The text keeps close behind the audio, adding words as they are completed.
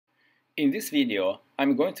In this video,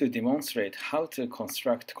 I'm going to demonstrate how to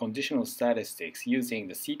construct conditional statistics using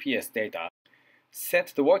the CPS data.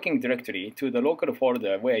 Set the working directory to the local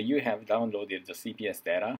folder where you have downloaded the CPS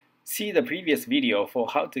data. See the previous video for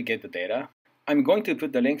how to get the data. I'm going to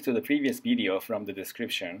put the link to the previous video from the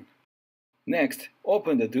description. Next,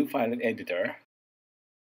 open the do file editor.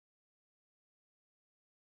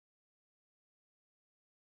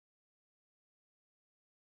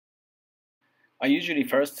 I usually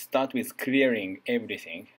first start with clearing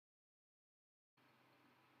everything.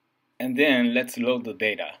 And then let's load the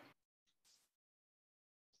data.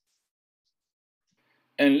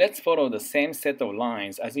 And let's follow the same set of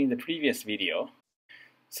lines as in the previous video.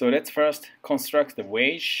 So let's first construct the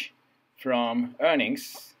wage from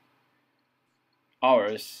earnings,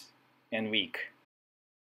 hours, and week.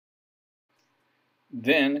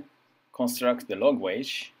 Then construct the log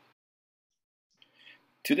wage.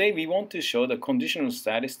 Today we want to show the conditional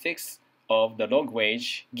statistics of the log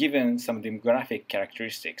wage given some demographic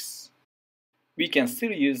characteristics. We can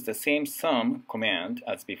still use the same sum command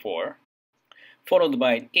as before, followed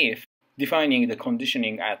by if, defining the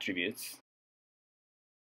conditioning attributes.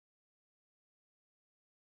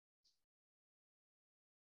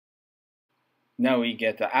 Now we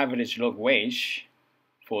get the average log wage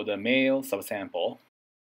for the male subsample.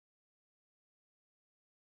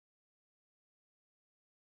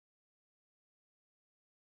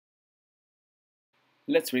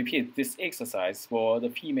 Let's repeat this exercise for the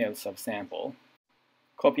female subsample.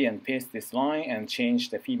 Copy and paste this line and change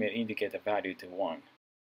the female indicator value to 1.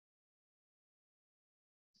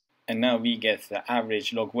 And now we get the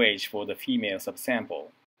average log wage for the female subsample.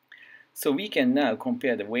 So we can now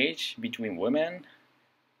compare the wage between women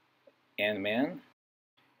and men.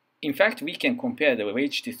 In fact, we can compare the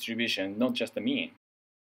wage distribution, not just the mean.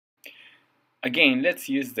 Again, let's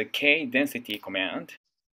use the k-density command,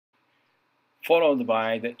 followed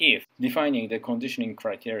by the if, defining the conditioning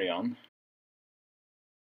criterion.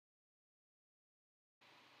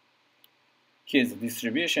 Here's the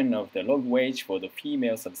distribution of the log wage for the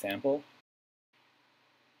female subsample.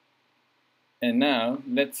 And now,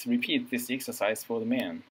 let's repeat this exercise for the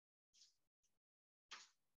man.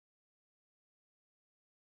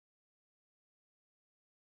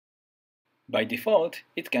 By default,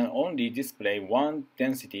 it can only display one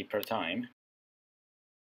density per time.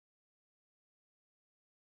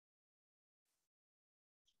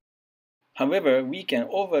 However, we can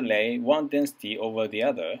overlay one density over the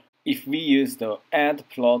other if we use the add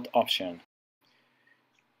plot option.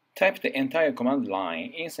 Type the entire command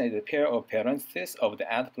line inside the pair of parentheses of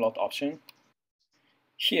the add plot option.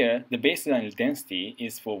 Here, the baseline density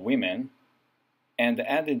is for women, and the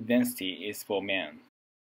added density is for men.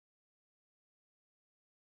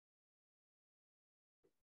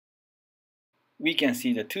 We can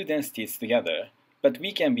see the two densities together, but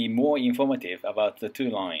we can be more informative about the two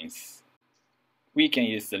lines. We can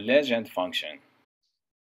use the legend function.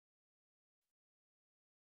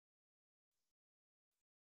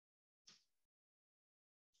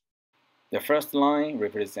 The first line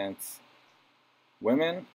represents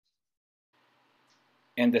women,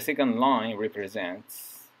 and the second line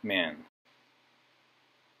represents men.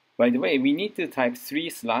 By the way, we need to type 3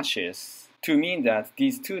 slashes to mean that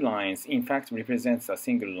these two lines in fact represents a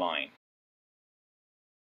single line.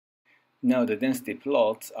 Now the density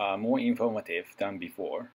plots are more informative than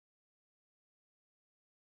before.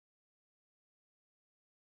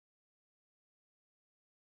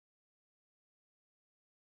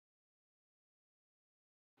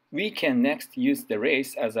 We can next use the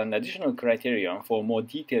race as an additional criterion for more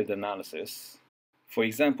detailed analysis. For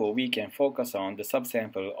example, we can focus on the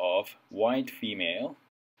subsample of white female,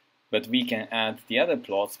 but we can add the other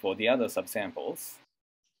plots for the other subsamples.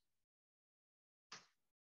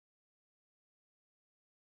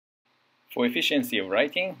 For efficiency of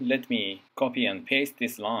writing, let me copy and paste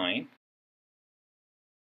this line.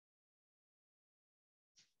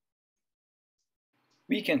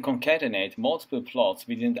 We can concatenate multiple plots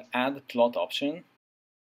within the add plot option,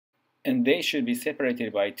 and they should be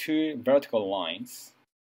separated by 2 vertical lines.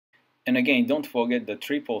 And again, don't forget the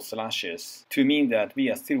triple slashes to mean that we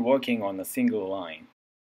are still working on a single line.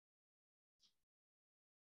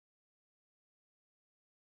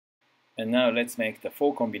 And now let's make the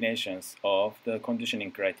 4 combinations of the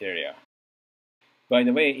conditioning criteria. By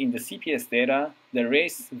the way, in the CPS data, the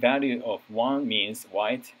race value of 1 means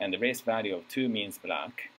white and the race value of 2 means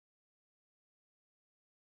black.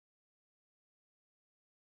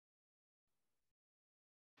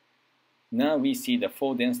 Now we see the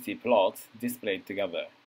 4 density plots displayed together.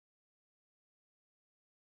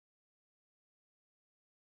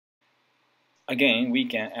 Again, we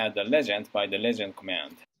can add the legend by the legend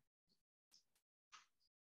command.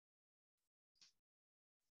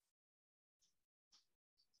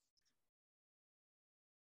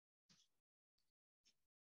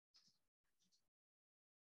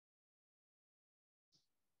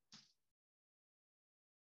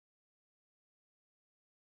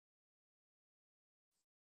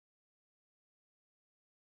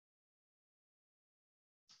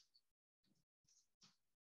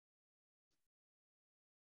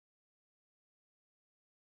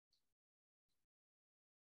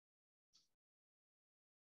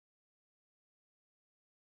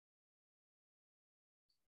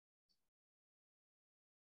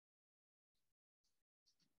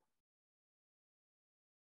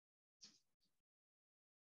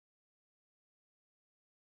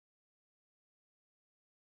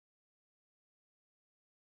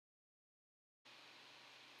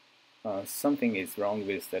 Something is wrong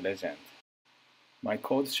with the legend. My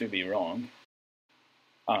code should be wrong.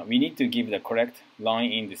 We need to give the correct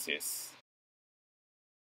line indices.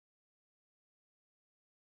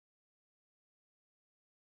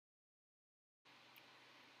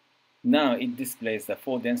 Now it displays the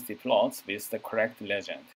 4 density plots with the correct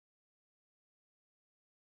legend.